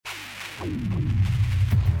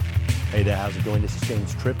Hey there, how's it going? This is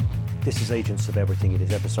James Tripp. This is Agents of Everything. It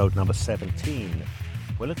is episode number 17.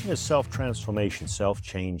 We're looking at self-transformation,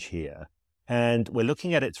 self-change here. And we're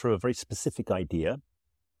looking at it through a very specific idea,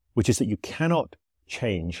 which is that you cannot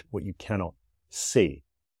change what you cannot see.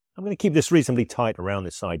 I'm going to keep this reasonably tight around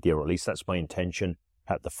this idea, or at least that's my intention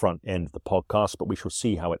at the front end of the podcast, but we shall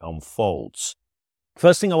see how it unfolds.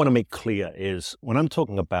 First thing I want to make clear is when I'm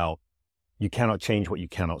talking about you cannot change what you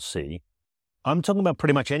cannot see, I'm talking about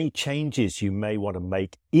pretty much any changes you may want to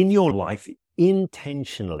make in your life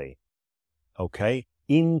intentionally. Okay?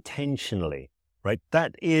 Intentionally, right?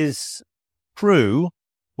 That is true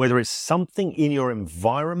whether it's something in your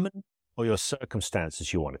environment or your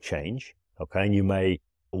circumstances you want to change. Okay? And you may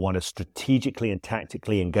want to strategically and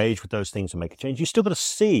tactically engage with those things and make a change. You still got to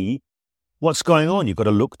see what's going on. You've got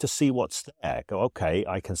to look to see what's there. Go, okay,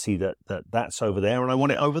 I can see that's over there and I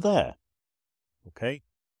want it over there. Okay?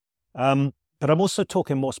 But I'm also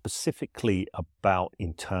talking more specifically about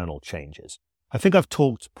internal changes. I think I've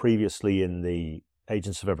talked previously in the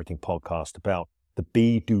Agents of Everything podcast about the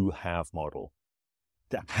be, do, have model.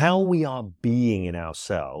 That how we are being in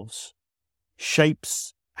ourselves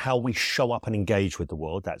shapes how we show up and engage with the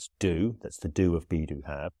world. That's do. That's the do of be, do,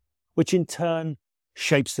 have, which in turn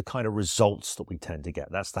shapes the kind of results that we tend to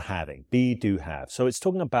get. That's the having. Be, do, have. So it's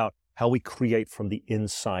talking about how we create from the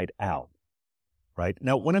inside out. Right?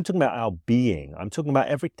 Now, when I'm talking about our being, I'm talking about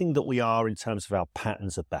everything that we are in terms of our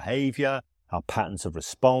patterns of behavior, our patterns of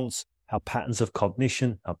response, our patterns of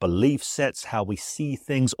cognition, our belief sets, how we see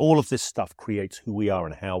things. All of this stuff creates who we are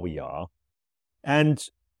and how we are. And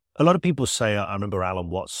a lot of people say, I remember Alan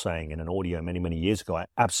Watts saying in an audio many, many years ago, I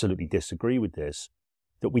absolutely disagree with this,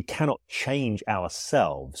 that we cannot change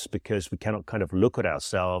ourselves because we cannot kind of look at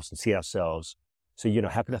ourselves and see ourselves. So,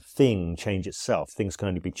 how can a thing change itself? Things can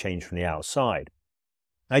only be changed from the outside.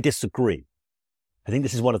 I disagree. I think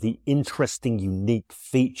this is one of the interesting, unique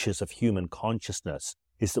features of human consciousness,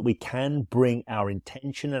 is that we can bring our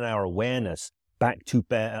intention and our awareness back to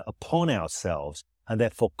bear upon ourselves and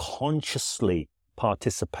therefore consciously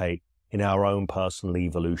participate in our own personal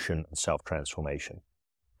evolution and self-transformation,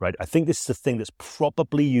 right? I think this is the thing that's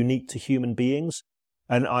probably unique to human beings.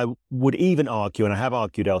 And I would even argue, and I have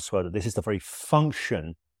argued elsewhere, that this is the very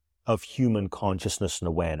function of human consciousness and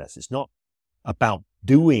awareness. It's not about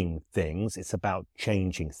doing things, it's about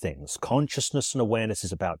changing things. Consciousness and awareness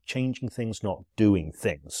is about changing things, not doing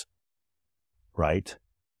things, right?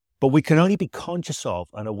 But we can only be conscious of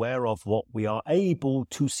and aware of what we are able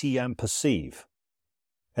to see and perceive.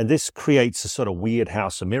 And this creates a sort of weird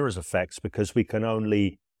house of mirrors effects because we can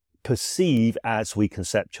only perceive as we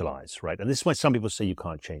conceptualize, right? And this is why some people say you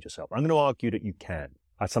can't change yourself. I'm going to argue that you can.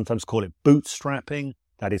 I sometimes call it bootstrapping.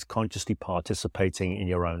 That is consciously participating in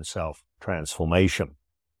your own self-transformation.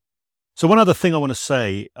 So one other thing I want to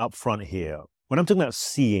say up front here, when I'm talking about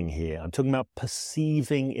seeing here, I'm talking about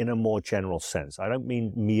perceiving in a more general sense. I don't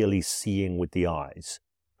mean merely seeing with the eyes,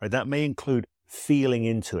 right? That may include feeling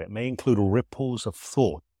into it, may include ripples of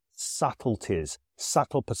thought, subtleties,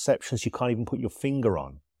 subtle perceptions you can't even put your finger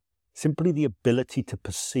on. Simply the ability to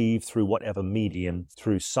perceive through whatever medium,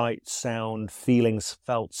 through sight, sound, feelings,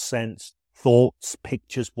 felt, sense, thoughts,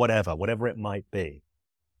 pictures, whatever it might be,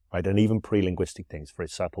 right? And even pre-linguistic things, very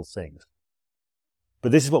subtle things.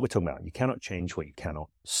 But this is what we're talking about. You cannot change what you cannot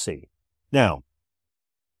see. Now,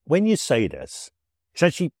 when you say this, it's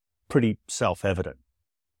actually pretty self-evident.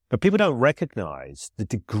 But people don't recognize the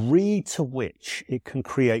degree to which it can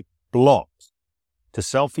create blocks to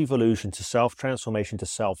self-evolution, to self-transformation, to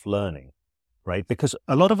self-learning, right? Because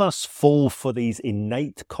a lot of us fall for these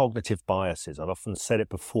innate cognitive biases. I've often said it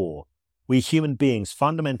before. We human beings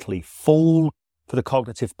fundamentally fall for the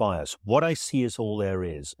cognitive bias. What I see is all there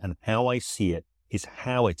is, and how I see it is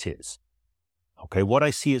how it is. Okay, what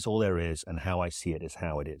I see is all there is, and how I see it is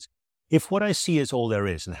how it is. If what I see is all there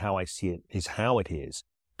is, and how I see it is how it is,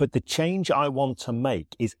 but the change I want to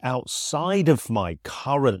make is outside of my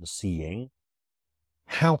current seeing,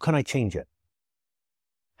 how can I change it?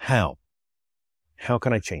 How? How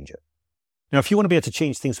can I change it? Now, if you want to be able to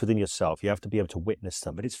change things within yourself, you have to be able to witness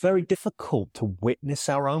them. But it's very difficult to witness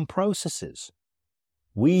our own processes.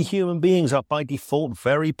 We human beings are by default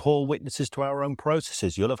very poor witnesses to our own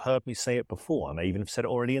processes. You'll have heard me say it before. I may even have said it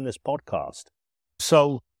already in this podcast.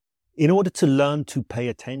 So in order to learn to pay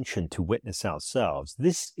attention, to witness ourselves,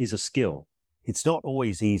 this is a skill. It's not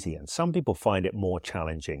always easy, and some people find it more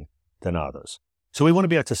challenging than others. So we want to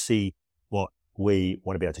be able to see what we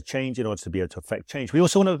want to be able to change in order to be able to affect change. We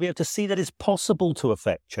also want to be able to see that it's possible to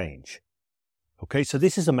affect change. Okay, so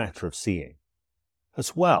this is a matter of seeing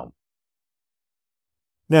as well.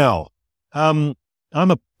 Now,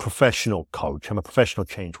 I'm a professional coach. I'm a professional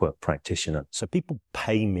change work practitioner. So people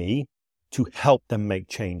pay me to help them make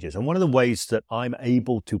changes. And one of the ways that I'm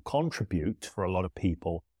able to contribute for a lot of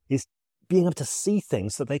people is being able to see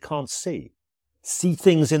things that they can't see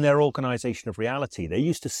things in their organization of reality. They're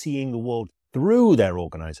used to seeing the world through their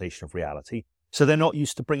organization of reality. So they're not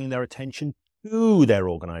used to bringing their attention to their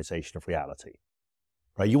organization of reality,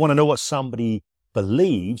 right? You want to know what somebody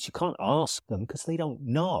believes. You can't ask them because they don't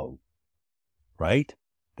know, right?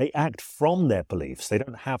 They act from their beliefs. They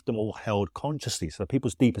don't have them all held consciously. So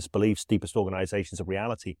people's deepest beliefs, deepest organizations of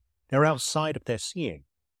reality, they're outside of their seeing.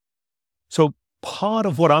 So part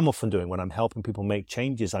of what I'm often doing when I'm helping people make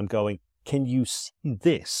changes, I'm going, can you see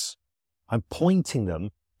this? I'm pointing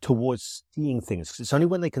them towards seeing things. 'Cause it's only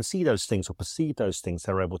when they can see those things or perceive those things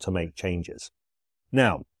they're able to make changes.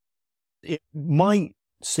 Now, it might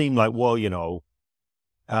seem like, well,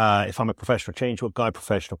 if I'm a professional change work guy,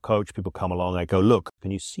 professional coach, people come along, I go, look,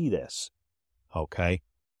 can you see this? Okay.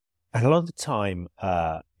 And a lot of the time,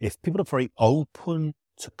 if people are very open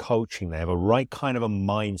to coaching, they have a right kind of a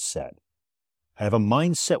mindset. They have a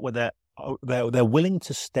mindset where they're willing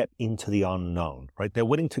to step into the unknown, right? They're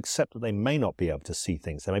willing to accept that they may not be able to see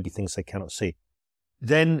things. There may be things they cannot see.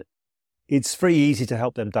 Then it's very easy to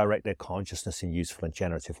help them direct their consciousness in useful and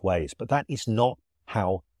generative ways. But that is not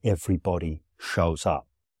how everybody shows up.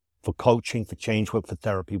 For coaching, for change work, for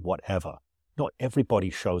therapy, whatever. Not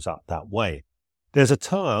everybody shows up that way. There's a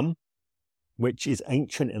term which is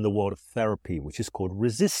ancient in the world of therapy, which is called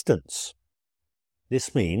resistance.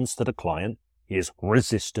 This means that a client is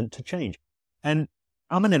resistant to change. And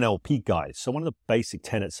I'm an NLP guy, so one of the basic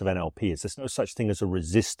tenets of NLP is there's no such thing as a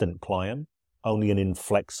resistant client, only an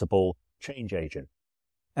inflexible change agent.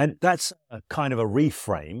 And that's a kind of a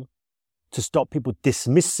reframe to stop people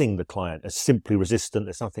dismissing the client as simply resistant.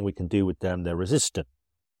 There's nothing we can do with them. They're resistant,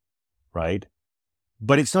 right?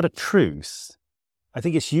 But it's not a truth. I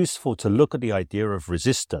think it's useful to look at the idea of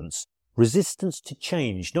resistance to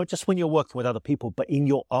change, not just when you're working with other people, but in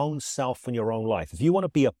your own self and your own life. If you want to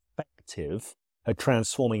be effective at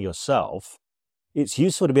transforming yourself, it's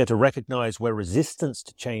useful to be able to recognize where resistance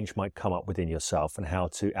to change might come up within yourself and how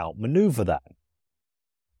to outmaneuver that.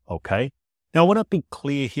 Okay? Now, I want to be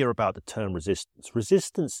clear here about the term resistance.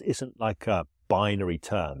 Resistance isn't like a binary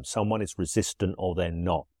term. Someone is resistant or they're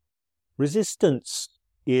not. Resistance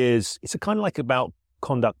it's a kind of like about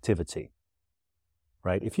conductivity,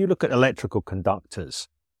 right? If you look at electrical conductors,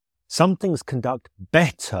 some things conduct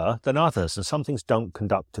better than others and some things don't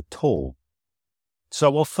conduct at all.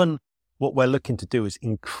 So often what we're looking to do is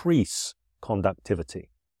increase conductivity.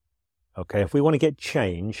 Okay, if we want to get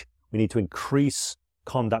change, we need to increase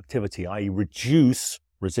conductivity, i.e. reduce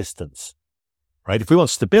resistance, right? If we want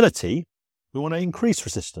stability, we want to increase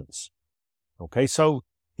resistance. Okay, so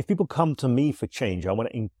if people come to me for change, I want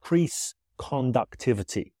to increase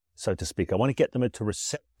conductivity, so to speak. I want to get them into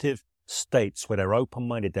receptive states where they're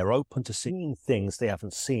open-minded, they're open to seeing things they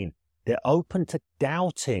haven't seen, they're open to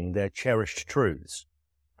doubting their cherished truths,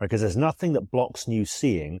 right? Because there's nothing that blocks new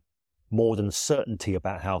seeing more than certainty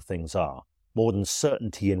about how things are, more than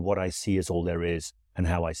certainty in what I see is all there is and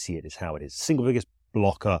how I see it is how it is. Single biggest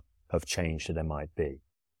blocker of change that there might be.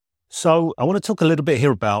 So I want to talk a little bit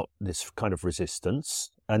here about this kind of resistance.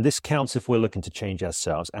 And this counts if we're looking to change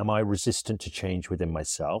ourselves. Am I resistant to change within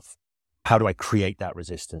myself? How do I create that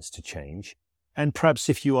resistance to change? And perhaps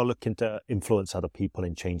if you are looking to influence other people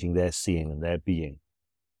in changing their seeing and their being.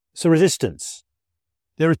 So resistance.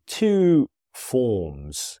 There are two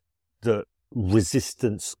forms that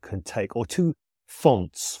resistance can take, or two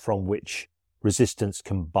fonts from which resistance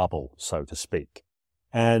can bubble, so to speak.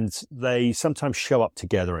 And they sometimes show up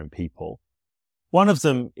together in people. One of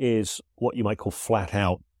them is what you might call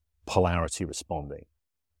flat-out polarity responding.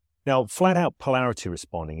 Now, flat-out polarity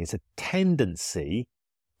responding is a tendency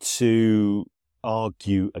to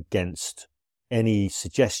argue against any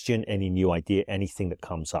suggestion, any new idea, anything that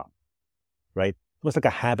comes up, right? Almost like a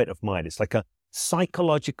habit of mind. It's like a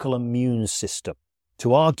psychological immune system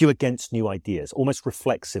to argue against new ideas, almost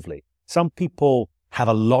reflexively. Some people have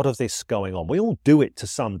a lot of this going on. We all do it to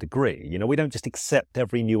some degree. We don't just accept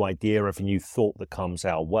every new idea, every new thought that comes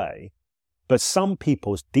our way. But some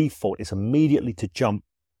people's default is immediately to jump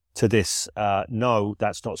to this, no,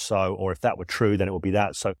 that's not so, or if that were true, then it would be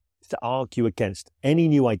that. So it's to argue against any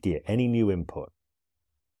new idea, any new input.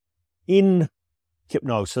 In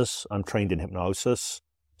hypnosis, I'm trained in hypnosis,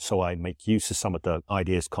 so I make use of some of the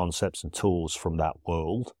ideas, concepts, and tools from that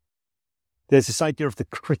world. There's this idea of the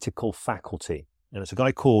critical faculty. And it's a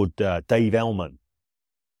guy called Dave Ellman,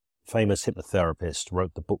 famous hypnotherapist,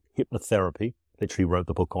 wrote the book Hypnotherapy, literally wrote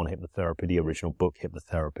the book on hypnotherapy, the original book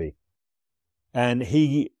Hypnotherapy. And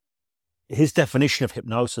his definition of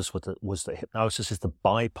hypnosis was that hypnosis is the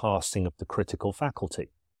bypassing of the critical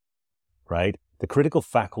faculty, right? The critical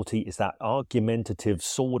faculty is that argumentative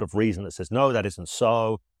sort of reason that says, no, that isn't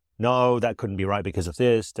so. No, that couldn't be right because of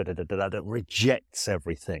this, that rejects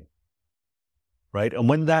everything, right? And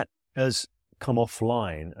when that has come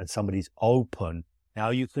offline and somebody's open, now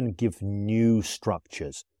you can give new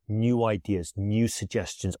structures, new ideas, new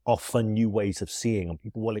suggestions, often new ways of seeing, and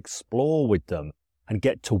people will explore with them and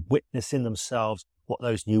get to witness in themselves what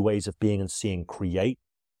those new ways of being and seeing create,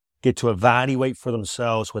 get to evaluate for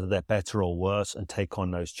themselves whether they're better or worse and take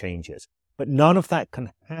on those changes. But none of that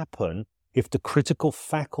can happen if the critical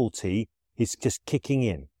faculty is just kicking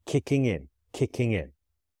in.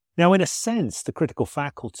 Now, in a sense, the critical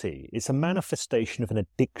faculty is a manifestation of an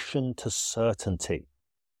addiction to certainty.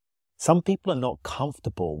 Some people are not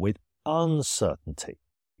comfortable with uncertainty.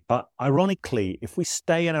 But ironically, if we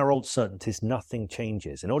stay in our old certainties, nothing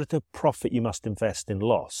changes. In order to profit, you must invest in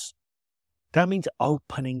loss. That means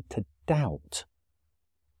opening to doubt,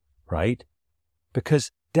 right?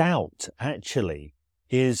 Because doubt actually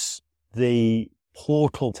is the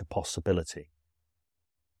portal to possibility.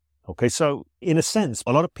 Okay, so in a sense,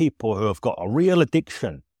 a lot of people who have got a real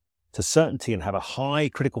addiction to certainty and have a high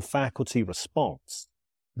critical faculty response,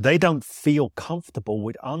 they don't feel comfortable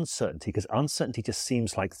with uncertainty because uncertainty just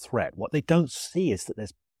seems like threat. What they don't see is that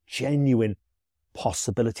there's genuine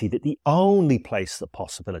possibility, that the only place that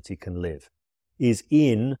possibility can live is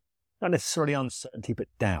in, not necessarily uncertainty, but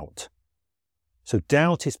doubt. So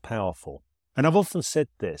doubt is powerful. And I've often said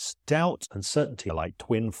this, doubt and certainty are like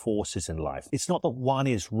twin forces in life. It's not that one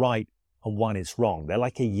is right and one is wrong. They're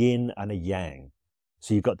like a yin and a yang.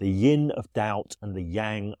 So you've got the yin of doubt and the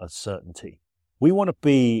yang of certainty. We want to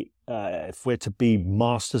be, if we're to be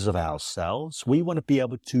masters of ourselves, we want to be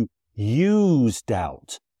able to use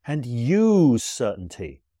doubt and use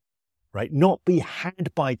certainty, right? Not be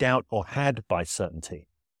had by doubt or had by certainty,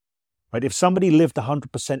 right? If somebody lived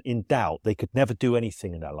 100% in doubt, they could never do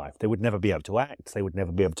anything in their life. They would never be able to act. They would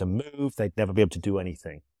never be able to move. They'd never be able to do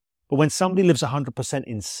anything. But when somebody lives 100%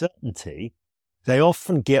 in certainty, they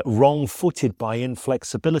often get wrong-footed by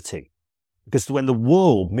inflexibility. Because when the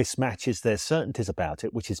world mismatches their certainties about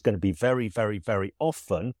it, which is going to be very, very, very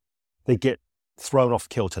often, they get thrown off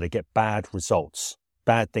kilter. They get bad results.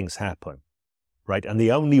 Bad things happen, right? And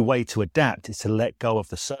the only way to adapt is to let go of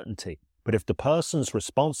the certainty. But if the person's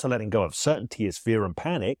response to letting go of certainty is fear and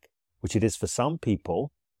panic, which it is for some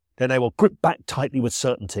people, then they will grip back tightly with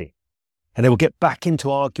certainty. And they will get back into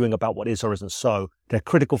arguing about what is or isn't so. Their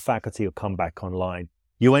critical faculty will come back online.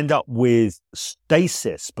 You end up with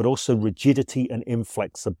stasis, but also rigidity and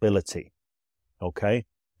inflexibility. Okay?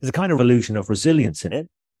 There's a kind of illusion of resilience in it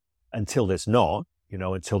until there's not,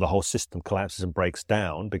 until the whole system collapses and breaks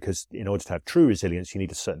down, because in order to have true resilience, you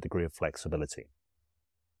need a certain degree of flexibility.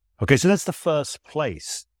 Okay, so that's the first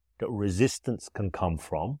place that resistance can come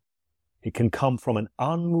from. It can come from an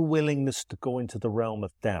unwillingness to go into the realm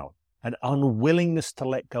of doubt, an unwillingness to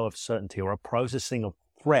let go of certainty, or a processing of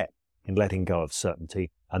threat in letting go of certainty,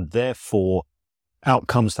 and therefore out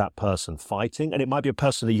comes that person fighting. And it might be a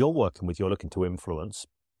person that you're working with, you're looking to influence,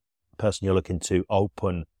 a person you're looking to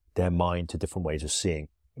open their mind to different ways of seeing.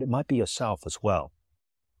 But it might be yourself as well.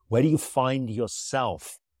 Where do you find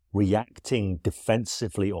yourself reacting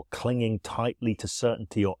defensively or clinging tightly to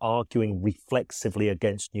certainty or arguing reflexively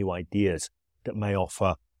against new ideas that may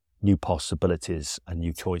offer new possibilities and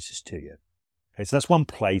new choices to you? Okay, so that's one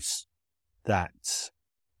place that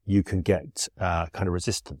you can get kind of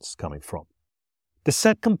resistance coming from. The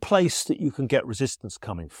second place that you can get resistance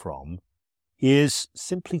coming from is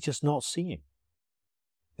simply just not seeing.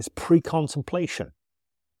 It's pre-contemplation.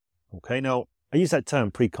 Okay, now I use that term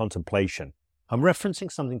pre-contemplation. I'm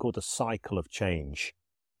referencing something called the cycle of change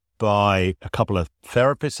by a couple of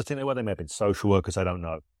therapists. I think they may have been social workers, I don't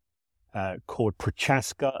know, called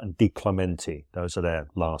Prochaska and DiClemente. Those are their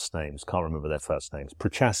last names. Can't remember their first names.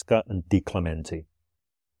 Prochaska and DiClemente.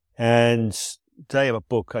 And they have a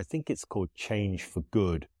book, I think it's called Change for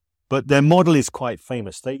Good. But their model is quite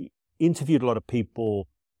famous. They interviewed a lot of people,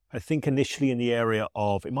 I think initially in the area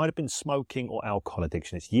of, it might have been smoking or alcohol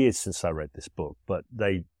addiction. It's years since I read this book, but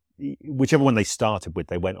whichever one they started with,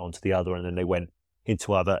 they went on to the other, and then they went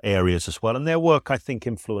into other areas as well. And their work, I think,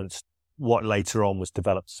 influenced what later on was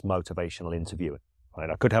developed as motivational interviewing. Right?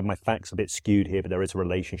 I could have my facts a bit skewed here, but there is a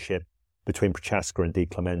relationship between Prochaska and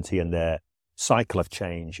DiClemente and their cycle of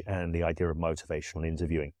change and the idea of motivational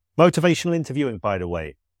interviewing. Motivational interviewing, by the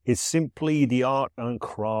way, is simply the art and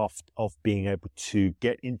craft of being able to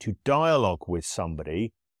get into dialogue with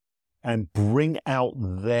somebody and bring out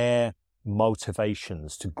their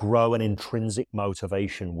motivations, to grow an intrinsic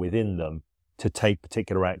motivation within them to take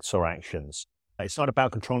particular acts or actions. It's not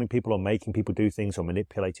about controlling people or making people do things or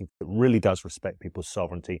manipulating. It really does respect people's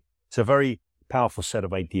sovereignty. It's a very powerful set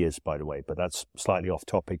of ideas, by the way, but that's slightly off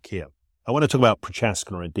topic here. I want to talk about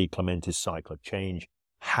Prochaska and De Clementi's cycle of change,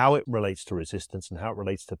 how it relates to resistance and how it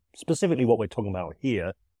relates to specifically what we're talking about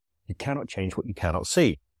here. You cannot change what you cannot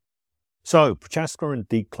see. So Prochaska and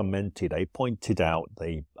De Clementi, they pointed out,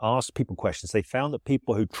 they asked people questions. They found that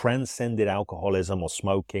people who transcended alcoholism or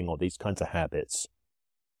smoking or these kinds of habits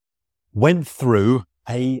went through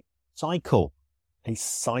a cycle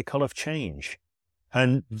of change.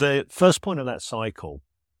 And the first point of that cycle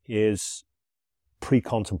is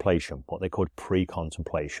pre-contemplation, what they called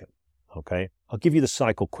pre-contemplation. Okay, I'll give you the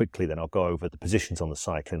cycle quickly, then I'll go over the positions on the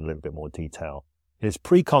cycle in a little bit more detail. It's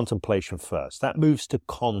pre-contemplation first. That moves to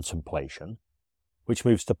contemplation, which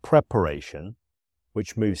moves to preparation,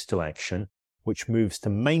 which moves to action, which moves to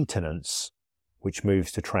maintenance, which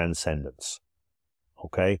moves to transcendence.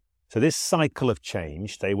 Okay, so this cycle of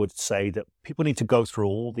change, they would say that people need to go through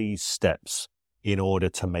all these steps in order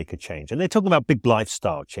to make a change. And they're talking about big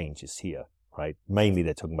lifestyle changes here, right? Mainly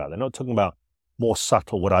they're not talking about more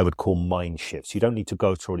subtle, what I would call mind shifts. You don't need to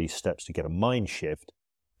go through all these steps to get a mind shift,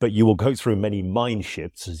 but you will go through many mind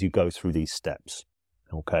shifts as you go through these steps,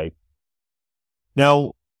 okay?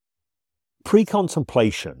 Now,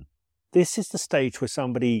 pre-contemplation, this is the stage where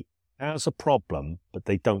somebody has a problem, but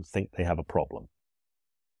they don't think they have a problem,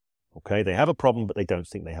 okay? They have a problem, but they don't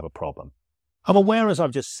think they have a problem. I'm aware, as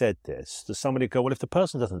I've just said this, that somebody go, well, if the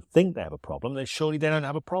person doesn't think they have a problem, then surely they don't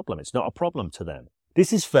have a problem. It's not a problem to them.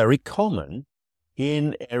 This is very common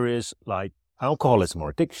in areas like alcoholism or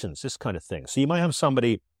addictions, this kind of thing. So you might have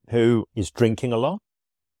somebody who is drinking a lot,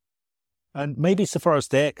 and maybe so far as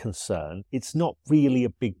they're concerned, it's not really a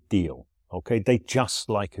big deal, okay? They just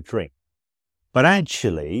like a drink. But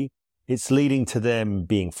actually, it's leading to them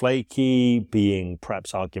being flaky, being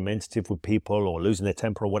perhaps argumentative with people or losing their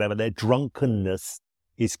temper or whatever. Their drunkenness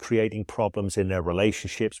is creating problems in their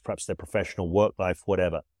relationships, perhaps their professional work life,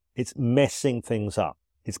 whatever. It's messing things up.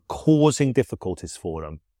 It's causing difficulties for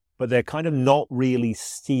them, but they're kind of not really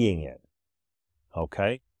seeing it,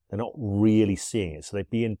 okay? They're not really seeing it. So they'd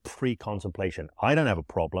be in pre-contemplation. I don't have a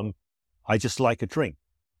problem. I just like a drink.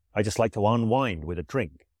 I just like to unwind with a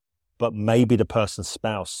drink. But maybe the person's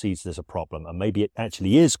spouse sees there's a problem, and maybe it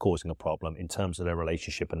actually is causing a problem in terms of their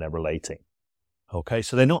relationship and their relating. Okay,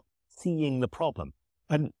 so they're not seeing the problem.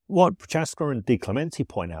 And what Prochaska and De Clementi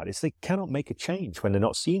point out is they cannot make a change when they're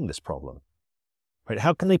not seeing this problem. Right?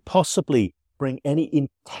 How can they possibly bring any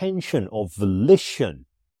intention or volition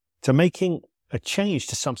to making a change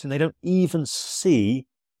to something they don't even see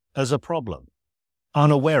as a problem,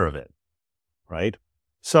 unaware of it, right?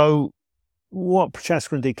 So what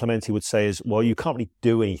Prochaska and De Clementi would say is, well, you can't really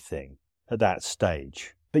do anything at that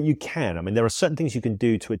stage, but you can. I mean, there are certain things you can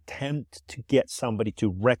do to attempt to get somebody to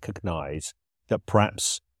recognize that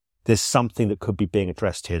perhaps there's something that could be being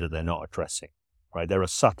addressed here that they're not addressing, right? There are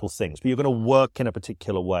subtle things, but you're going to work in a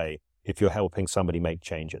particular way if you're helping somebody make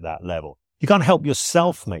change at that level. You can't help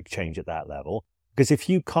yourself make change at that level, because if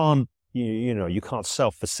you can't, you can't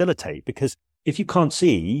self-facilitate, because if you can't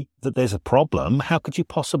see that there's a problem, how could you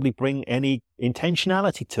possibly bring any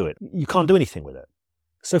intentionality to it? You can't do anything with it.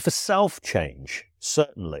 So for self-change,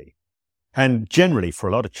 certainly, and generally for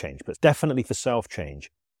a lot of change, but definitely for self-change,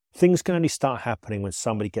 things can only start happening when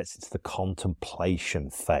somebody gets into the contemplation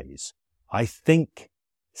phase. I think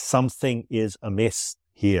something is amiss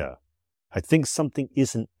here. I think something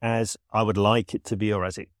isn't as I would like it to be, or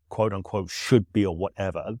as it quote unquote should be, or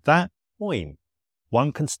whatever. At that point,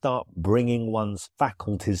 one can start bringing one's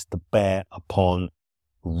faculties to bear upon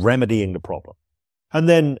remedying the problem. And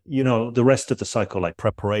then, the rest of the cycle, like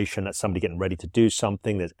preparation, that's somebody getting ready to do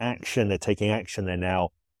something. There's action, they're taking action, they're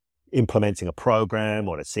now implementing a program,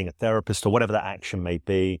 or they're seeing a therapist, or whatever that action may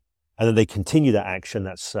be. And then they continue that action.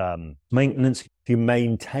 That's maintenance. You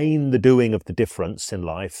maintain the doing of the difference in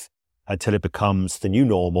life until it becomes the new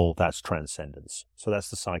normal. That's transcendence. So that's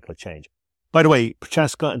the cycle of change. By the way,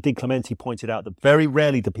 Prochaska and De Clementi pointed out that very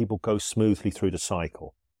rarely do people go smoothly through the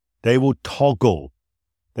cycle. They will toggle.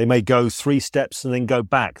 They may go 3 steps and then go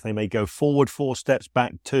back. They may go forward 4 steps,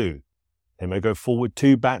 back 2. They may go forward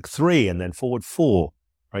 2, back 3, and then forward 4.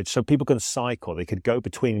 Right? So people can cycle. They could go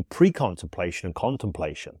between pre-contemplation and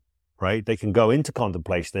contemplation. Right? They can go into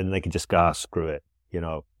contemplation, then they can just go, screw it,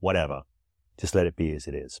 whatever. Just let it be as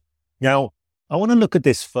it is. Now, I want to look at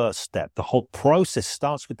this first step. The whole process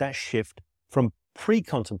starts with that shift from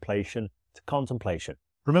pre-contemplation to contemplation.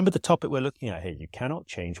 Remember the topic we're looking at here. You cannot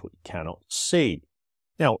change what you cannot see.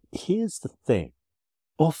 Now, here's the thing.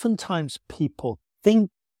 oftentimes people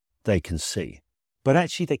think they can see, but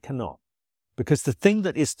actually they cannot. Because the thing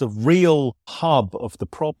that is the real hub of the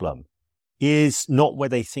problem is not where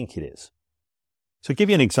they think it is. So to give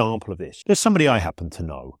you an example of this, there's somebody I happen to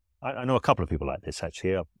know. I know a couple of people like this,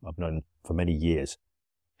 actually. I've known for many years,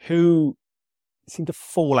 who seem to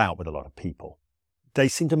fall out with a lot of people. They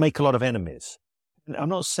seem to make a lot of enemies. And I'm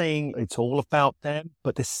not saying it's all about them,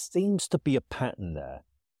 but there seems to be a pattern there.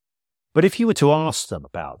 But if you were to ask them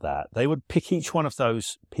about that, they would pick each one of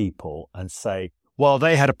those people and say, well,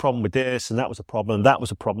 they had a problem with this, and that was a problem, and that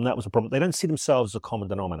was a problem, that was a problem. They don't see themselves as a common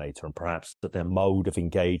denominator, and perhaps that their mode of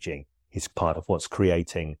engaging is part of what's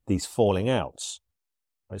creating these falling outs.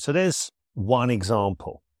 Right? So there's one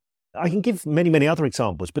example. I can give many, many other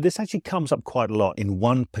examples, but this actually comes up quite a lot in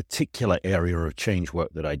one particular area of change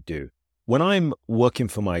work that I do. When I'm working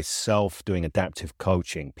for myself doing adaptive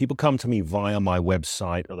coaching, people come to me via my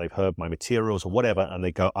website, or they've heard my materials or whatever, and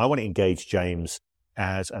they go, I want to engage James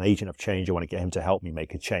as an agent of change. I want to get him to help me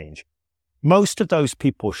make a change. Most of those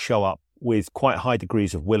people show up with quite high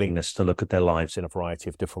degrees of willingness to look at their lives in a variety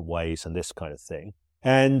of different ways and this kind of thing.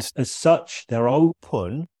 And as such, they're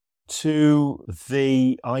open to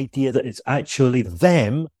the idea that it's actually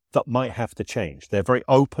them that might have to change. They're very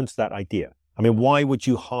open to that idea. I mean, why would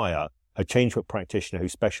you hire a change work practitioner who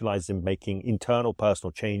specializes in making internal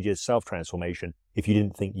personal changes, self-transformation, if you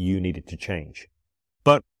didn't think you needed to change?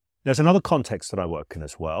 But there's another context that I work in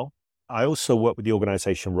as well. I also work with the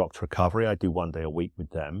organization Rock to Recovery. I do 1 day a week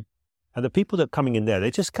with them. And the people that are coming in there,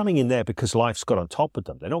 they're just coming in there because life's got on top of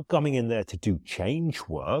them. They're not coming in there to do change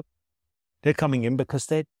work. They're coming in because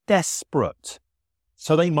they're desperate.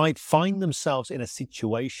 So they might find themselves in a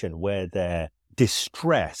situation where they're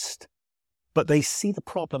distressed, but they see the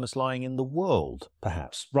problem as lying in the world,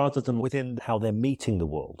 perhaps, rather than within how they're meeting the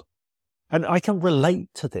world. And I can relate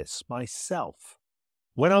to this myself.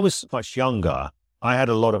 When I was much younger, I had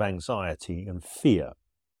a lot of anxiety and fear.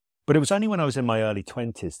 But it was only when I was in my early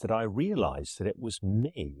 20s that I realized that it was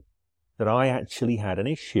me, that I actually had an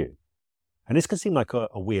issue. And this can seem like a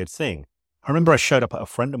weird thing. I remember I showed up at a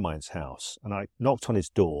friend of mine's house and I knocked on his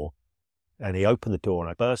door and he opened the door and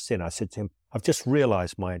I burst in. I said to him, I've just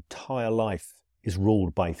realized my entire life is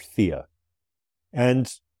ruled by fear.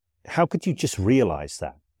 And how could you just realize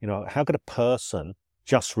that? You know, how could a person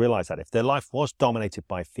just realize that? If their life was dominated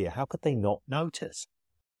by fear, how could they not notice?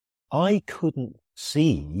 I couldn't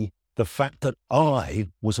see the fact that I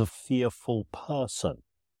was a fearful person.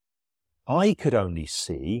 I could only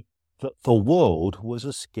see that the world was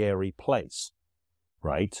a scary place,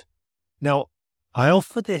 right? Now, I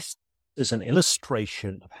offer this as an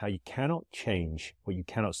illustration of how you cannot change what you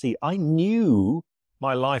cannot see. I knew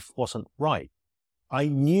my life wasn't right. I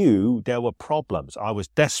knew there were problems. I was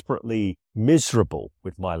desperately miserable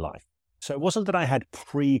with my life. So it wasn't that I had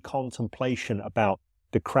pre-contemplation about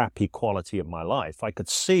the crappy quality of my life. I could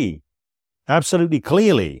see absolutely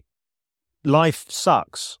clearly life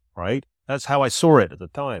sucks, right? That's how I saw it at the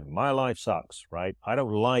time. My life sucks, right? I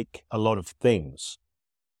don't like a lot of things.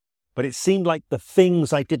 But it seemed like the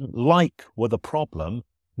things I didn't like were the problem,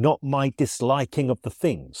 not my disliking of the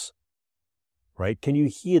things, right? Can you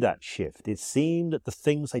hear that shift? It seemed that the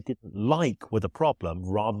things I didn't like were the problem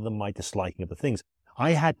rather than my disliking of the things.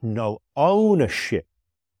 I had no ownership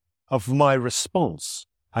of my response.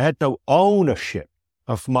 I had no ownership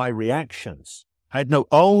of my reactions. I had no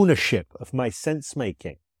ownership of my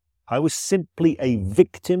sense-making. I was simply a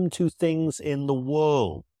victim to things in the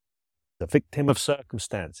world, a victim of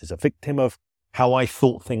circumstances, a victim of how I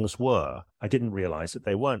thought things were. I didn't realize that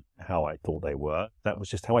they weren't how I thought they were. That was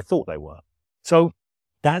just how I thought they were. So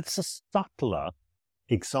that's a subtler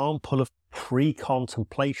example of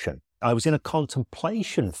pre-contemplation. I was in a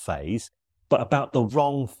contemplation phase, but about the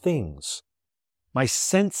wrong things. My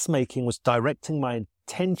sense-making was directing my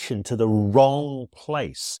attention to the wrong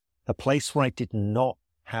place, the place where I did not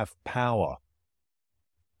have power.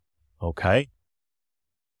 Okay?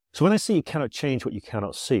 So when I say you cannot change what you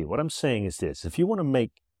cannot see, what I'm saying is this: if you want to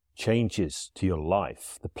make changes to your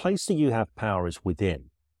life, the place that you have power is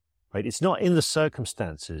within, right? It's not in the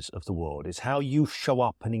circumstances of the world. It's how you show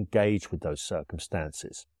up and engage with those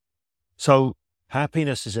circumstances. So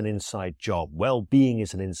happiness is an inside job. Well-being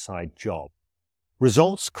is an inside job.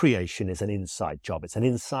 Results creation is an inside job. It's an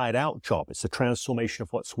inside-out job. It's the transformation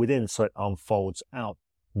of what's within so it unfolds out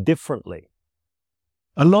differently.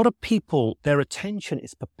 A lot of people, their attention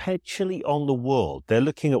is perpetually on the world. They're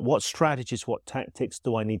looking at what strategies, what tactics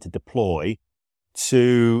do I need to deploy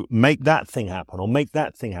to make that thing happen, or make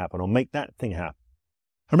that thing happen, or make that thing happen.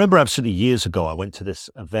 I remember absolutely years ago, I went to this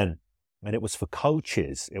event, and it was for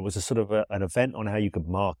coaches. It was a sort of an event on how you could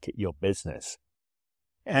market your business.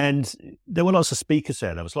 And there were lots of speakers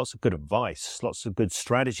there. There was lots of good advice, lots of good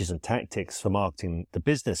strategies and tactics for marketing the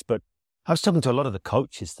business. But I was talking to a lot of the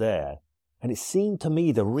coaches there, and it seemed to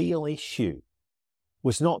me the real issue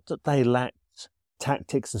was not that they lacked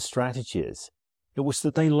tactics and strategies. It was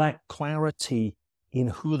that they lacked clarity in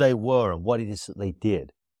who they were and what it is that they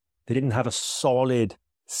did. They didn't have a solid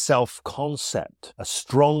self-concept, a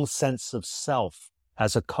strong sense of self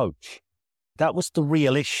as a coach. That was the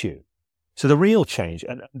real issue. So the real change,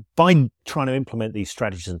 and by trying to implement these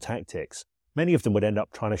strategies and tactics, many of them would end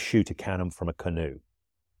up trying to shoot a cannon from a canoe,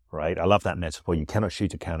 right? I love that metaphor. You cannot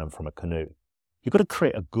shoot a cannon from a canoe. You've got to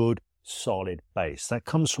create a good, solid base. That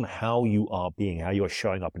comes from how you are being, how you're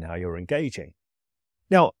showing up, and how you're engaging.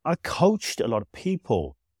 Now, I coached a lot of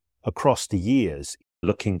people across the years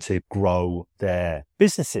looking to grow their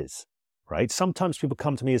businesses, right? Sometimes people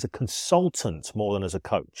come to me as a consultant more than as a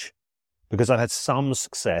coach because I've had some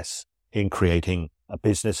success in creating a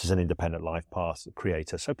business as an independent life path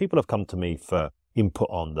creator. So people have come to me for input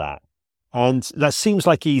on that. And that seems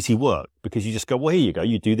like easy work because you just go, well, here you go.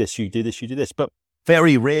 You do this, you do this, you do this. But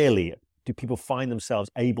very rarely do people find themselves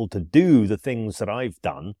able to do the things that I've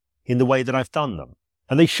done in the way that I've done them.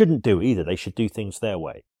 And they shouldn't do either. They should do things their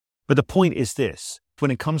way. But the point is this.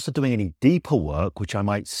 When it comes to doing any deeper work, which I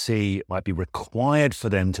might see might be required for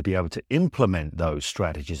them to be able to implement those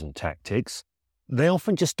strategies and tactics, they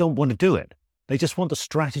often just don't want to do it. They just want the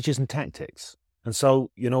strategies and tactics. And so,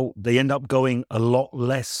 they end up going a lot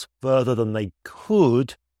less further than they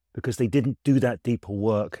could because they didn't do that deeper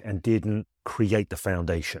work and didn't create the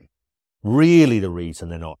foundation. Really, the reason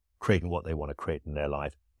they're not creating what they want to create in their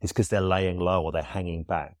life is because they're laying low or they're hanging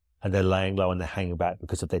back. And they're laying low and they're hanging back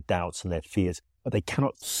because of their doubts and their fears. But they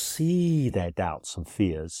cannot see their doubts and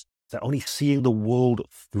fears. They're only seeing the world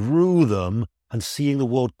through them and seeing the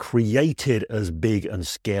world created as big and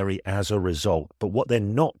scary as a result. But what they're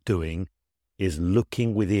not doing is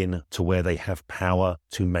looking within to where they have power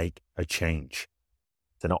to make a change.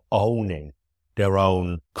 They're not owning their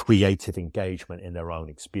own creative engagement in their own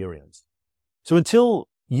experience. So until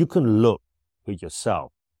you can look at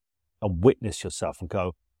yourself and witness yourself and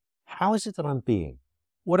go, how is it that I'm being?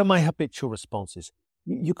 What are my habitual responses?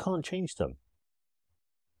 You can't change them.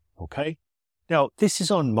 Okay? Now, this is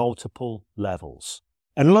on multiple levels.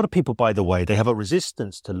 And a lot of people, by the way, they have a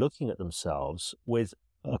resistance to looking at themselves with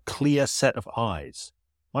a clear set of eyes.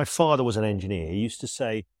 My father was an engineer. He used to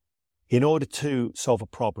say, in order to solve a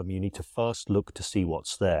problem, you need to first look to see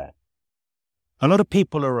what's there. A lot of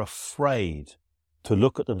people are afraid to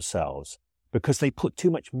look at themselves because they put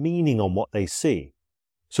too much meaning on what they see.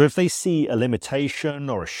 So if they see a limitation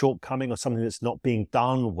or a shortcoming or something that's not being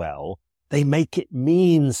done well, they make it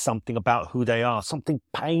mean something about who they are, something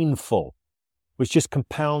painful, which just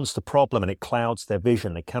compounds the problem and it clouds their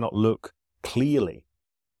vision. They cannot look clearly.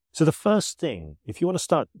 So the first thing, if you want to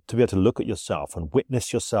start to be able to look at yourself and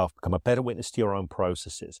witness yourself, become a better witness to your own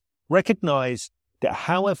processes, recognize that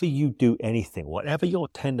however you do anything, whatever your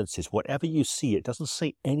tendencies, whatever you see, it doesn't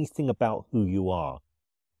say anything about who you are.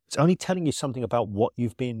 It's only telling you something about what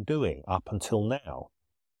you've been doing up until now,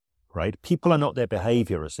 right? People are not their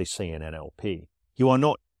behavior, as they say in NLP. You are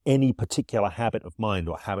not any particular habit of mind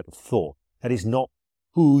or habit of thought. That is not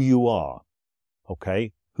who you are,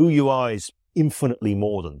 okay? Who you are is infinitely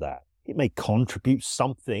more than that. It may contribute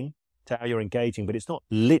something to how you're engaging, but it's not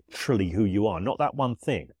literally who you are, not that one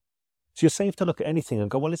thing. So you're safe to look at anything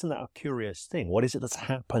and go, well, isn't that a curious thing? What is it that's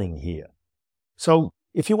happening here? So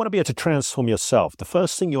if you want to be able to transform yourself, the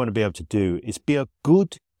first thing you want to be able to do is be a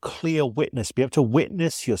good, clear witness, be able to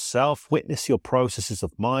witness yourself, witness your processes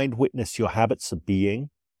of mind, witness your habits of being,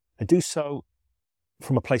 and do so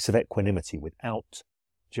from a place of equanimity without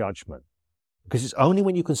judgment. Because it's only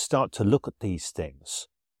when you can start to look at these things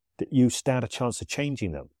that you stand a chance of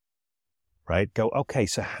changing them, right? Go, okay,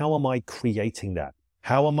 so how am I creating that?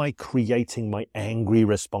 How am I creating my angry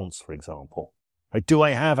response, for example? Right? Do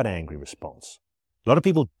I have an angry response? A lot of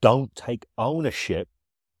people don't take ownership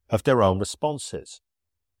of their own responses.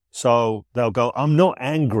 So they'll go, I'm not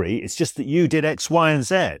angry. It's just that you did X, Y, and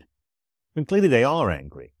Z. And clearly they are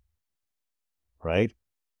angry, right?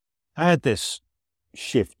 I had this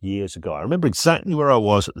shift years ago. I remember exactly where I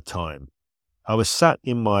was at the time. I was sat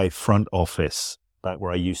in my front office back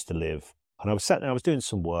where I used to live. And I was sat there, I was doing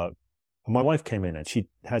some work. And my wife came in and she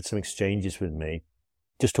had some exchanges with me,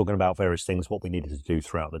 just talking about various things, what we needed to do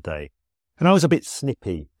throughout the day. And I was a bit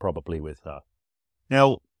snippy probably with her.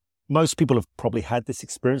 Now, most people have probably had this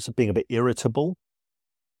experience of being a bit irritable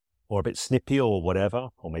or a bit snippy or whatever,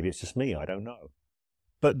 or maybe it's just me, I don't know.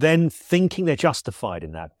 But then thinking they're justified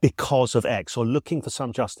in that because of X or looking for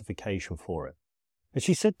some justification for it. And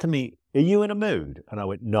she said to me, "Are you in a mood?" And I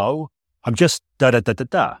went, "No, I'm just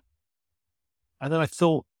da-da-da-da-da." And then I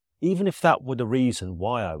thought, even if that were the reason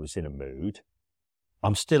why I was in a mood,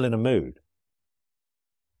 I'm still in a mood.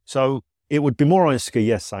 So it would be more honest to go,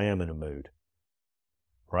 yes, I am in a mood,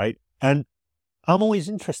 right? And I'm always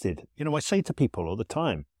interested. I say to people all the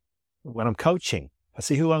time, when I'm coaching, I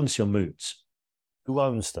say, who owns your moods? Who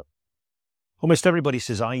owns them? Almost everybody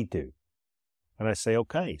says, I do. And I say,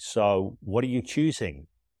 okay, so what are you choosing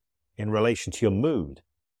in relation to your mood?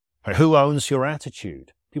 Or who owns your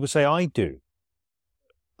attitude? People say, I do.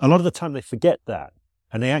 A lot of the time they forget that.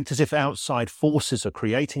 And they act as if outside forces are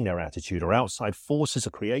creating their attitude or outside forces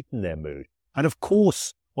are creating their mood. And of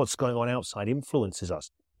course, what's going on outside influences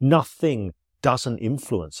us. Nothing doesn't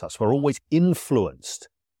influence us. We're always influenced,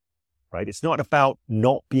 right? It's not about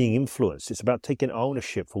not being influenced. It's about taking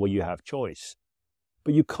ownership for where you have choice.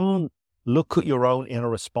 But you can't look at your own inner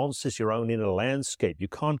responses, your own inner landscape. You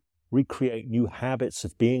can't recreate new habits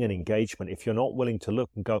of being and engagement if you're not willing to look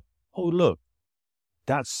and go, oh, look,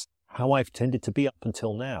 that's how I've tended to be up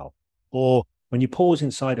until now. Or when you pause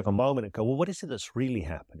inside of a moment and go, well, what is it that's really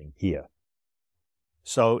happening here?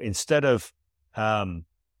 So instead of,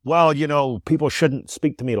 people shouldn't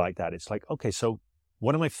speak to me like that. It's like, okay, so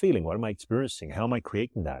what am I feeling? What am I experiencing? How am I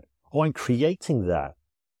creating that? Oh, I'm creating that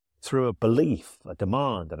through a belief, a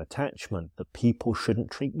demand, an attachment that people shouldn't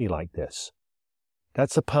treat me like this.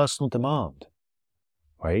 That's a personal demand,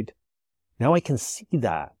 right? Now I can see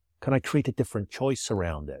that. Can I create a different choice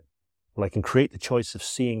around it? Well, I can create the choice of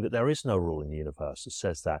seeing that there is no rule in the universe that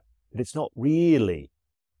says that it's not really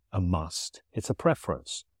a must. It's a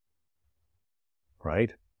preference,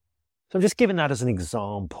 right? So I'm just giving that as an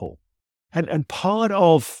example. And part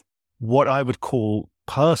of what I would call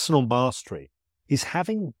personal mastery is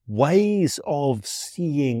having ways of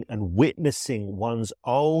seeing and witnessing one's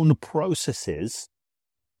own processes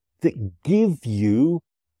that give you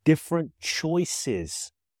different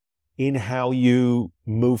choices in how you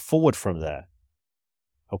move forward from there.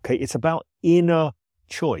 Okay, it's about inner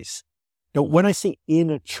choice. Now, when I say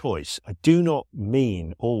inner choice, I do not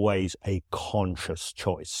mean always a conscious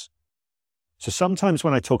choice. So sometimes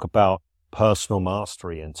when I talk about personal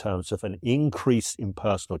mastery in terms of an increase in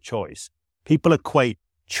personal choice, people equate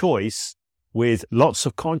choice with lots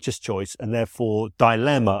of conscious choice and therefore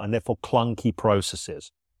dilemma and therefore clunky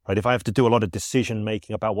processes, right? If I have to do a lot of decision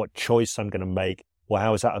making about what choice I'm going to make, well,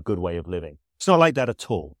 how is that a good way of living? It's not like that at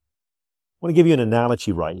all. I want to give you an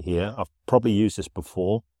analogy right here. I've probably used this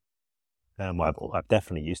before. I've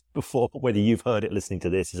definitely used it before, but whether you've heard it listening to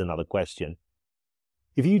this is another question.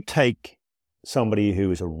 If you take somebody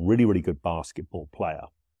who is a really, really good basketball player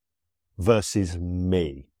versus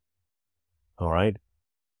me, all right,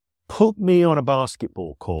 put me on a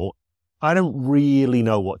basketball court, I don't really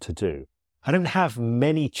know what to do. I don't have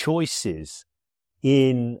many choices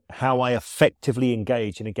in how I effectively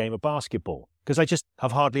engage in a game of basketball because I just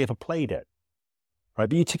have hardly ever played it, right?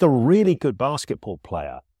 But you take a really good basketball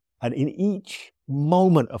player and in each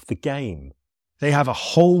moment of the game, they have a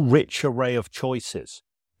whole rich array of choices.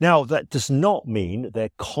 Now, that does not mean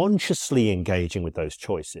they're consciously engaging with those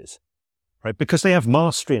choices, right? Because they have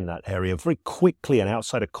mastery in that area very quickly and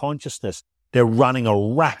outside of consciousness, they're running a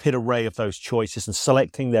rapid array of those choices and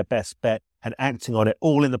selecting their best bet and acting on it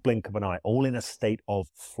all in the blink of an eye, all in a state of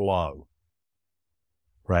flow,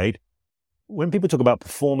 right? When people talk about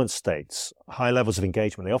performance states, high levels of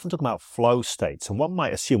engagement, they often talk about flow states. And one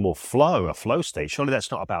might assume, well, a flow state, surely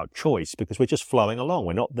that's not about choice because we're just flowing along.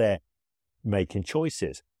 We're not there making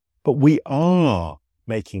choices. But we are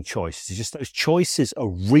making choices. It's just those choices are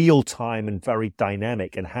real time and very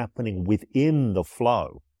dynamic and happening within the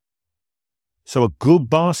flow. So a good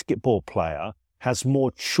basketball player has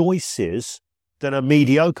more choices than a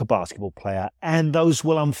mediocre basketball player, and those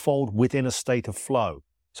will unfold within a state of flow.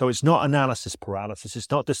 So it's not analysis paralysis, it's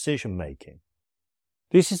not decision making.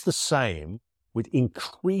 This is the same with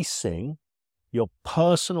increasing your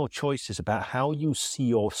personal choices about how you see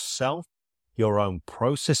yourself, your own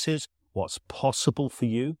processes, what's possible for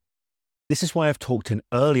you. This is why I've talked in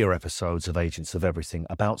earlier episodes of Agents of Everything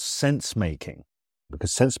about sense making,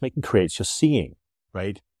 because sense making creates your seeing,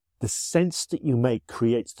 right? The sense that you make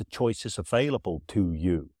creates the choices available to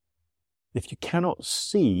you. If you cannot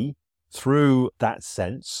see through that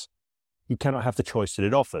sense, you cannot have the choice that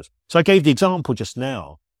it offers. So I gave the example just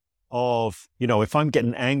now of, if I'm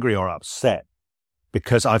getting angry or upset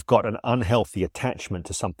because I've got an unhealthy attachment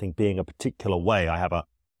to something being a particular way, I have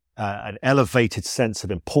an elevated sense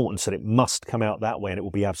of importance that it must come out that way and it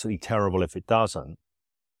will be absolutely terrible if it doesn't.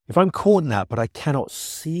 If I'm caught in that, but I cannot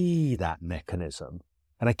see that mechanism,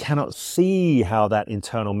 and I cannot see how that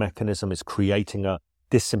internal mechanism is creating a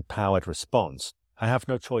disempowered response, I have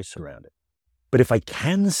no choice around it. But if I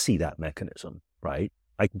can see that mechanism, right,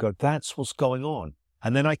 I can go, that's what's going on.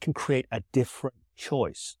 And then I can create a different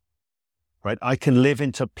choice, right? I can live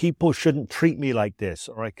into people shouldn't treat me like this,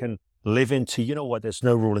 or I can live into, you know what, there's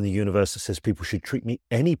no rule in the universe that says people should treat me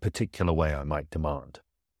any particular way I might demand,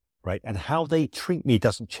 right? And how they treat me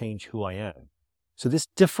doesn't change who I am. So this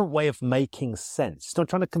different way of making sense, it's not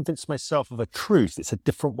trying to convince myself of a truth. It's a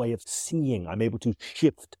different way of seeing. I'm able to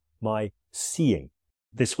shift my seeing.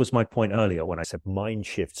 This was my point earlier when I said mind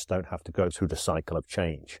shifts don't have to go through the cycle of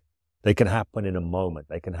change. They can happen in a moment.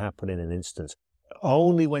 They can happen in an instant.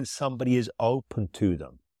 Only when somebody is open to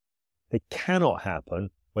them. They cannot happen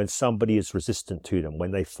when somebody is resistant to them,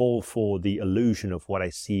 when they fall for the illusion of what I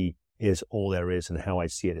see is all there is and how I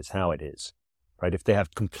see it is how it is. Right? If they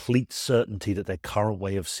have complete certainty that their current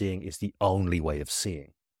way of seeing is the only way of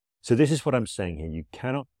seeing. So this is what I'm saying here. You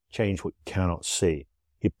cannot change what you cannot see.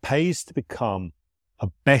 It pays to become a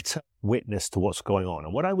better witness to what's going on.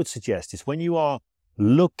 And what I would suggest is when you are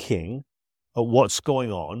looking at what's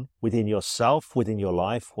going on within yourself, within your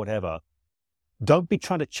life, whatever, don't be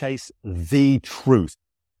trying to chase the truth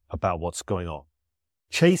about what's going on.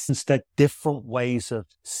 Chase instead different ways of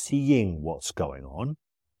seeing what's going on,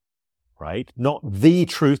 right? Not the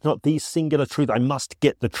truth, not the singular truth. I must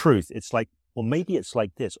get the truth. It's like, well, maybe it's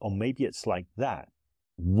like this, or maybe it's like that.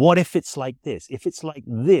 What if it's like this? If it's like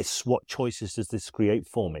this, what choices does this create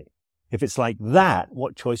for me? If it's like that,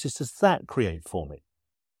 what choices does that create for me?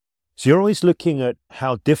 So you're always looking at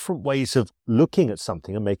how different ways of looking at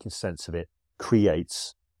something and making sense of it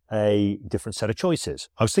creates a different set of choices.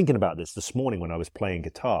 I was thinking about this morning when I was playing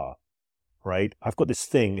guitar, right? I've got this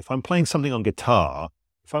thing, if I'm playing something on guitar,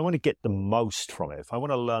 if I want to get the most from it, if I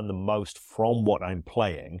want to learn the most from what I'm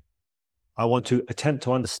playing, I want to attempt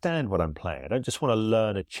to understand what I'm playing. I don't just want to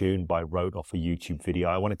learn a tune by rote off a YouTube video.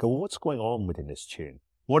 I want to go, well, what's going on within this tune?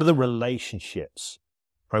 What are the relationships?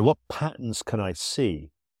 Right? What patterns can I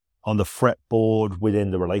see on the fretboard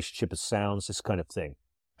within the relationship of sounds, this kind of thing?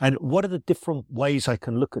 And what are the different ways I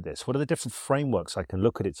can look at this? What are the different frameworks I can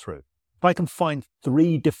look at it through? If I can find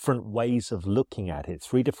 3 different ways of looking at it,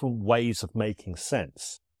 3 different ways of making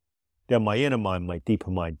sense, then my inner mind, my deeper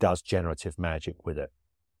mind does generative magic with it.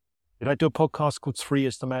 Did I do a podcast called 3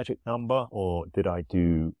 is the Magic Number, or did I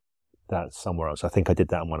do that somewhere else? I think I did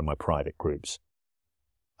that in one of my private groups.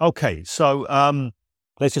 Okay, so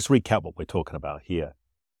let's just recap what we're talking about here.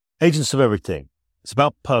 Agents of Everything. It's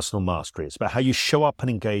about personal mastery. It's about how you show up and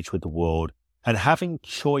engage with the world and having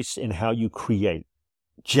choice in how you create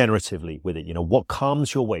generatively with it. You know, what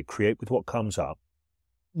comes your way, create with what comes up.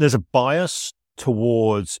 There's a bias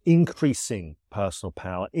towards increasing personal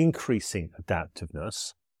power, increasing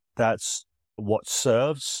adaptiveness. That's what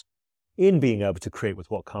serves in being able to create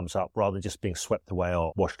with what comes up rather than just being swept away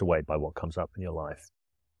or washed away by what comes up in your life.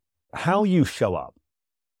 How you show up,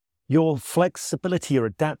 your flexibility, your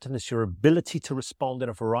adaptiveness, your ability to respond in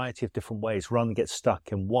a variety of different ways rather than get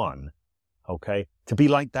stuck in one, okay? To be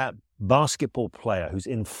like that basketball player who's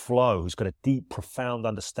in flow, who's got a deep, profound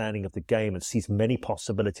understanding of the game and sees many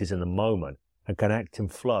possibilities in the moment and can act in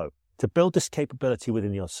flow. To build this capability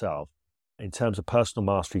within yourself, in terms of personal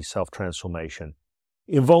mastery, self-transformation,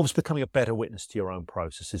 involves becoming a better witness to your own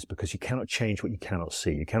processes because you cannot change what you cannot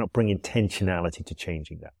see. You cannot bring intentionality to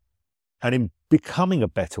changing that. And in becoming a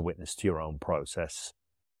better witness to your own process,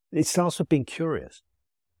 it starts with being curious.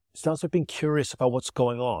 It starts with being curious about what's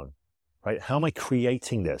going on, right? How am I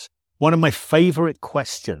creating this? One of my favorite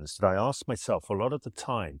questions that I ask myself a lot of the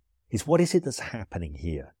time is, what is it that's happening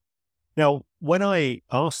here? Now, when I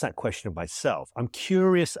ask that question of myself, I'm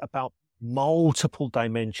curious about multiple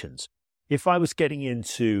dimensions. If I was getting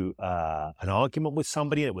into an argument with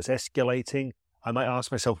somebody and it was escalating, I might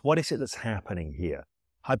ask myself, what is it that's happening here?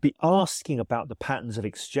 I'd be asking about the patterns of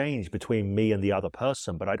exchange between me and the other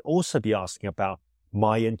person, but I'd also be asking about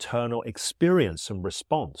my internal experience and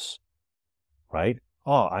response, right?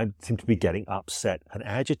 Oh, I seem to be getting upset and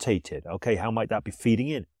agitated. Okay, how might that be feeding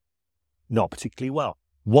in? Not particularly well.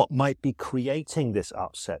 What might be creating this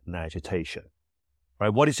upset and agitation? Right?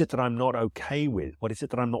 What is it that I'm not okay with? What is it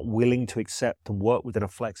that I'm not willing to accept and work with in a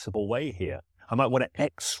flexible way here? I might want to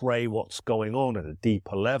x-ray what's going on at a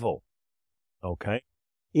deeper level. Okay?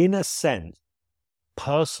 In a sense,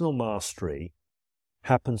 personal mastery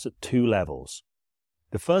happens at 2 levels.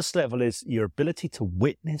 The first level is your ability to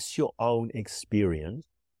witness your own experience.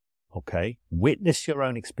 Okay? Witness your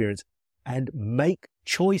own experience and make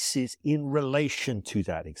choices in relation to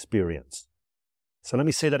that experience. So let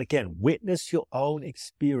me say that again. Witness your own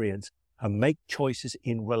experience and make choices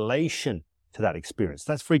in relation to that experience.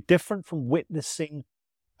 That's very different from witnessing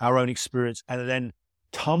our own experience and then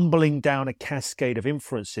tumbling down a cascade of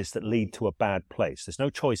inferences that lead to a bad place. There's no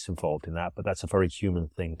choice involved in that, but that's a very human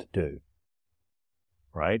thing to do,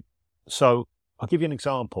 right? So I'll give you an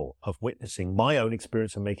example of witnessing my own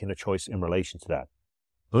experience and making a choice in relation to that.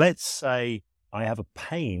 Let's say I have a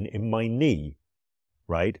pain in my knee,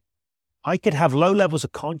 right? I could have low levels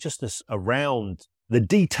of consciousness around the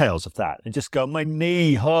details of that and just go, my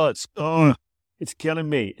knee hurts. Oh, it's killing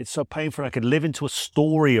me. It's so painful. I could live into a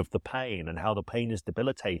story of the pain and how the pain is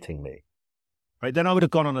debilitating me, right? Then I would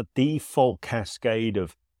have gone on a default cascade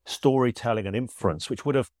of storytelling and inference, which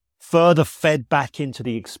would have further fed back into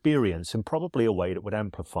the experience in probably a way that would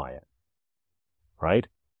amplify it, right?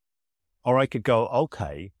 Or I could go,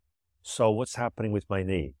 okay, so what's happening with my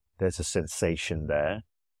knee? There's a sensation there.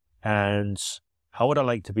 And how would I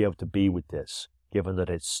like to be able to be with this, given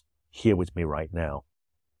that it's here with me right now,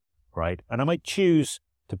 right? And I might choose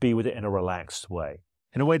to be with it in a relaxed way,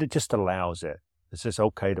 in a way that just allows it. It says,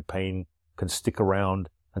 okay, the pain can stick around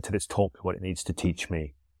until it's taught me what it needs to teach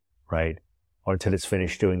me, right? Or until it's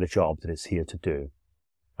finished doing the job that it's here to do.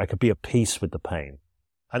 I could be at peace with the pain.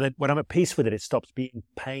 And then when I'm at peace with it, it stops being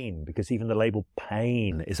pain, because even the label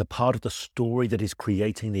pain is a part of the story that is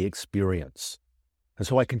creating the experience. And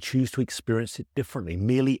so I can choose to experience it differently,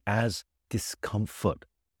 merely as discomfort.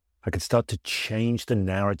 I can start to change the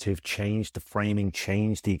narrative, change the framing,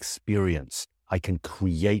 change the experience. I can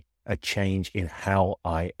create a change in how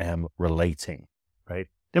I am relating, right?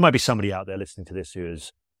 There might be somebody out there listening to this who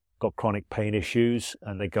has got chronic pain issues,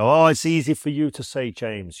 and they go, oh, it's easy for you to say,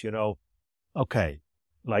 James, okay,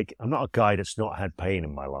 like I'm not a guy that's not had pain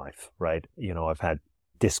in my life, right? I've had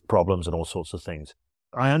disc problems and all sorts of things.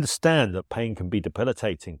 I understand that pain can be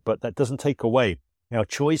debilitating, but that doesn't take away our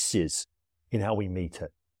choices in how we meet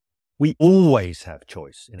it. We always have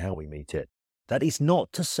choice in how we meet it. That is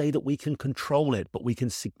not to say that we can control it, but we can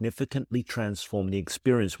significantly transform the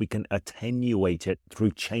experience. We can attenuate it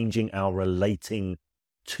through changing our relating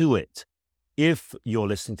to it. If you're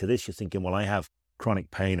listening to this, you're thinking, well, I have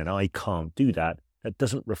chronic pain and I can't do that. That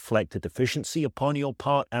doesn't reflect a deficiency upon your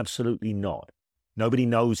part. Absolutely not. Nobody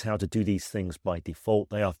knows how to do these things by default.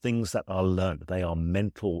 They are things that are learned. They are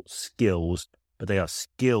mental skills, but they are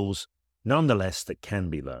skills nonetheless that can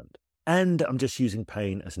be learned. And I'm just using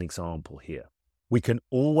pain as an example here. We can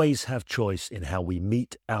always have choice in how we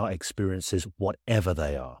meet our experiences, whatever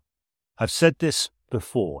they are. I've said this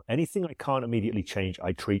before. Anything I can't immediately change,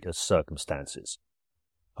 I treat as circumstances.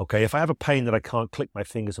 Okay, if I have a pain that I can't click my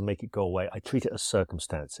fingers and make it go away, I treat it as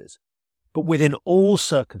circumstances. But within all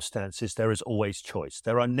circumstances, there is always choice.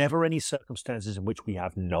 There are never any circumstances in which we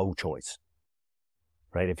have no choice,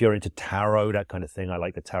 right? If you're into tarot, that kind of thing, I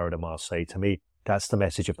like the Tarot de Marseille. To me, that's the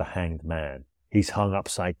message of the hanged man. He's hung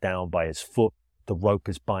upside down by his foot. The rope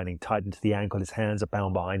is binding tight into the ankle. His hands are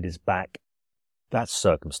bound behind his back. That's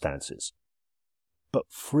circumstances. But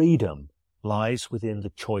freedom lies within the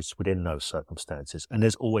choice within those circumstances. And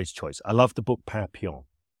there's always choice. I love the book Papillon.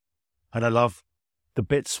 And I love the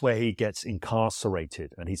bits where he gets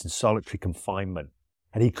incarcerated and he's in solitary confinement.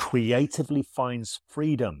 And he creatively finds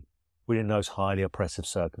freedom within those highly oppressive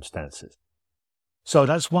circumstances. So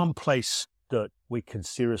that's one place that we can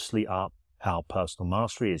seriously up our personal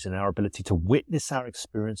mastery is in our ability to witness our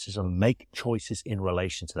experiences and make choices in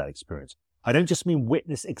relation to that experience. I don't just mean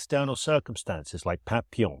witness external circumstances like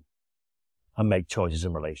Papillon and make choices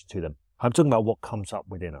in relation to them. I'm talking about what comes up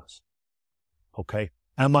within us. Okay?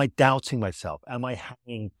 Am I doubting myself? Am I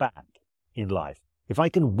hanging back in life? If I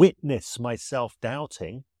can witness myself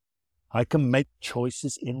doubting, I can make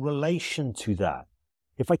choices in relation to that.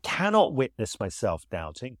 If I cannot witness myself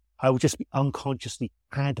doubting, I will just be unconsciously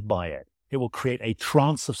had by it. It will create a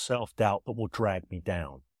trance of self-doubt that will drag me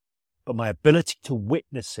down. But my ability to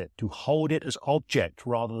witness it, to hold it as object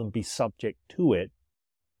rather than be subject to it,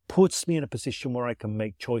 puts me in a position where I can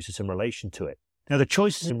make choices in relation to it. Now, the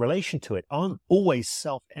choices in relation to it aren't always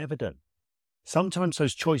self-evident. Sometimes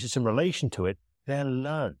those choices in relation to it, they're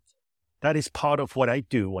learned. That is part of what I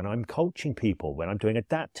do when I'm coaching people, when I'm doing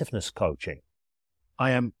adaptiveness coaching.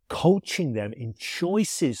 I am coaching them in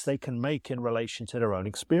choices they can make in relation to their own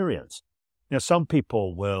experience. Now, some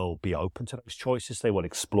people will be open to those choices. They will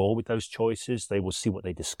explore with those choices. They will see what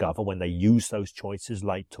they discover when they use those choices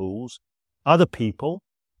like tools. Other people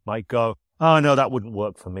might go, oh, no, that wouldn't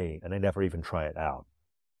work for me. And they never even try it out.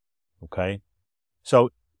 Okay? So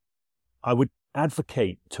I would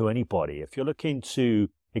advocate to anybody, if you're looking to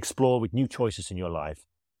explore with new choices in your life,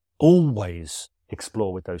 always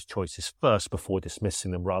explore with those choices first before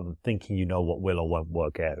dismissing them rather than thinking you know what will or won't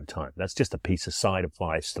work ahead of time. That's just a piece of side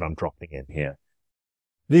advice that I'm dropping in here.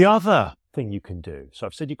 The other thing you can do. So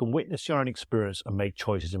I've said you can witness your own experience and make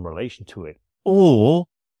choices in relation to it. Or,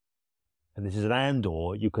 and this is an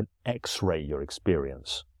and/or, you can X-ray your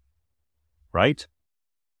experience, right?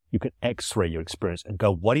 You can X-ray your experience and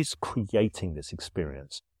go, what is creating this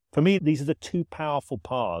experience? For me, these are the two powerful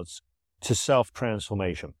paths to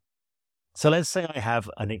self-transformation. So let's say I have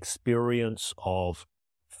an experience of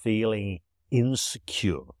feeling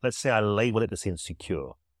insecure. Let's say I label it as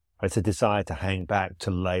insecure. It's a desire to hang back,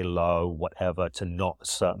 to lay low, whatever, to not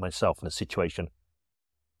assert myself in a situation.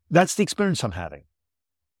 That's the experience I'm having.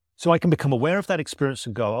 So I can become aware of that experience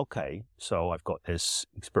and go, okay, so I've got this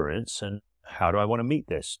experience, and how do I want to meet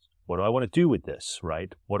this? What do I want to do with this,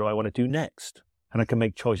 right? What do I want to do next? And I can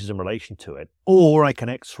make choices in relation to it. Or I can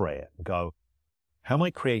X-ray it and go, how am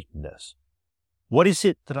I creating this? What is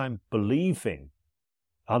it that I'm believing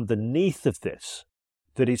underneath of this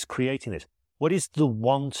that is creating this? What is the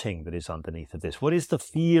wanting that is underneath of this? What is the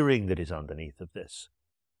fearing that is underneath of this?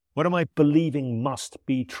 What am I believing must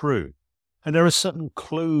be true? And there are certain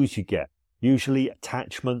clues you get. Usually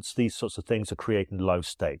attachments, these sorts of things are creating low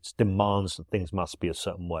states, demands that things must be a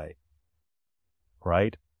certain way,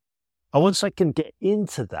 right? And once I can get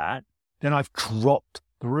into that, then I've dropped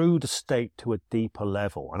through the state to a deeper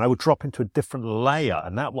level. And I will drop into a different layer,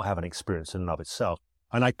 and that will have an experience in and of itself.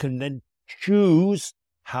 And I can then choose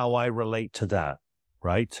how I relate to that,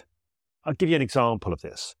 right? I'll give you an example of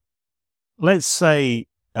this. Let's say,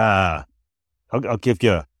 I'll give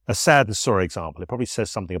you a sad and sorry example. It probably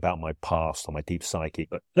says something about my past or my deep psyche.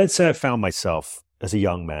 But let's say I found myself as a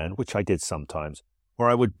young man, which I did sometimes, where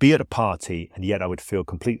I would be at a party and yet I would feel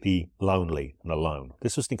completely lonely and alone.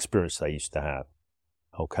 This was an experience that I used to have,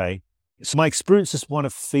 okay? So my experience is one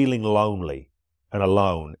of feeling lonely and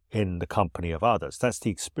alone in the company of others. That's the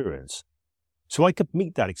experience. So I could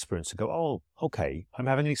meet that experience and go, oh, okay, I'm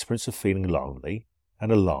having an experience of feeling lonely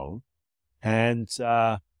and alone. And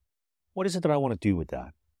what is it that I want to do with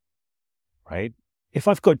that, right? If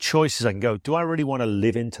I've got choices, I can go, do I really want to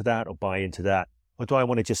live into that or buy into that? Or do I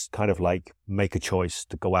want to just kind of like make a choice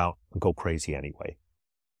to go out and go crazy anyway?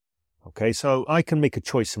 Okay, so I can make a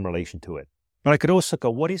choice in relation to it. But I could also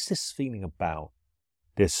go, what is this feeling about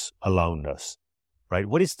this aloneness, right?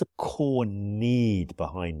 What is the core need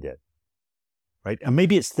behind it, right? And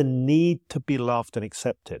maybe it's the need to be loved and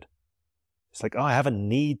accepted. It's like, oh, I have a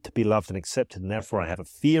need to be loved and accepted, and therefore I have a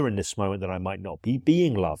fear in this moment that I might not be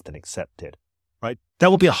being loved and accepted, right? That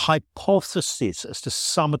will be a hypothesis as to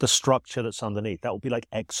some of the structure that's underneath. That will be like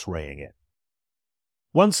X-raying it.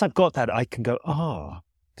 Once I've got that, I can go,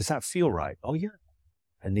 does that feel right? Oh, yeah.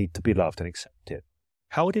 I need to be loved and accepted.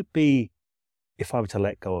 How would it be if I were to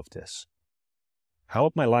let go of this? How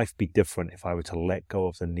would my life be different if I were to let go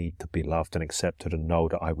of the need to be loved and accepted and know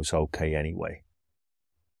that I was okay anyway?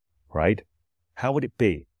 Right? How would it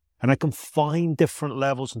be? And I can find different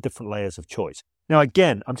levels and different layers of choice. Now,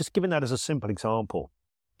 again, I'm just giving that as a simple example,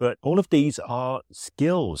 but all of these are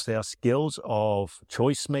skills. They are skills of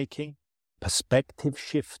choice making, perspective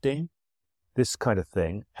shifting, this kind of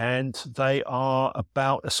thing. And they are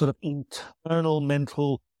about a sort of internal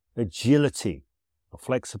mental agility or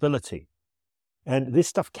flexibility. And this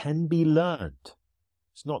stuff can be learned.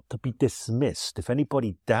 It's not to be dismissed. If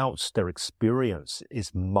anybody doubts their experience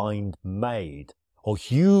is mind-made or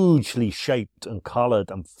hugely shaped and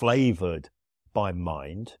colored and flavored by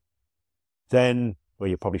mind, then, well,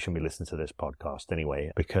 you probably shouldn't be listening to this podcast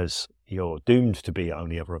anyway, because you're doomed to be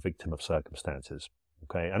only ever a victim of circumstances.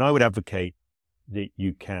 Okay. And I would advocate that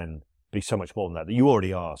you can be so much more than that you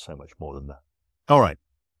already are so much more than that. All right.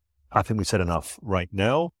 I think we've said enough right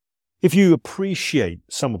now. If you appreciate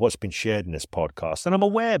some of what's been shared in this podcast, and I'm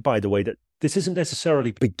aware, by the way, that this isn't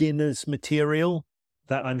necessarily beginner's material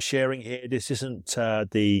that I'm sharing here. This isn't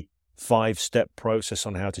the 5-step process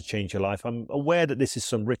on how to change your life. I'm aware that this is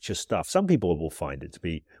some richer stuff. Some people will find it to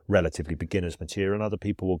be relatively beginner's material, and other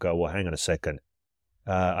people will go, well, hang on a second.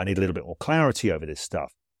 I need a little bit more clarity over this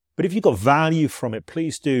stuff. But if you got value from it,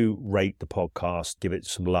 please do rate the podcast, give it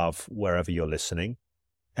some love wherever you're listening.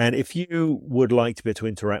 And if you would like to be able to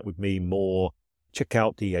interact with me more, check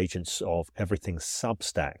out the Agents of Everything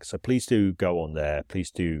Substack. So please do go on there.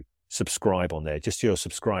 Please do subscribe on there. Just your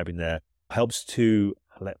subscribing there helps to,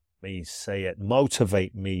 let me say it,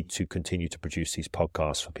 motivate me to continue to produce these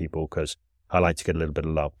podcasts for people, because I like to get a little bit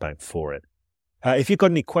of love back for it. If you've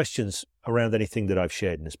got any questions around anything that I've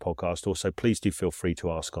shared in this podcast, also please do feel free to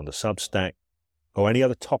ask on the Substack, or any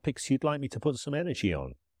other topics you'd like me to put some energy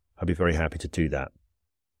on. I'd be very happy to do that.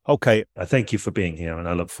 Okay, I thank you for being here, and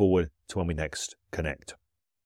I look forward to when we next connect.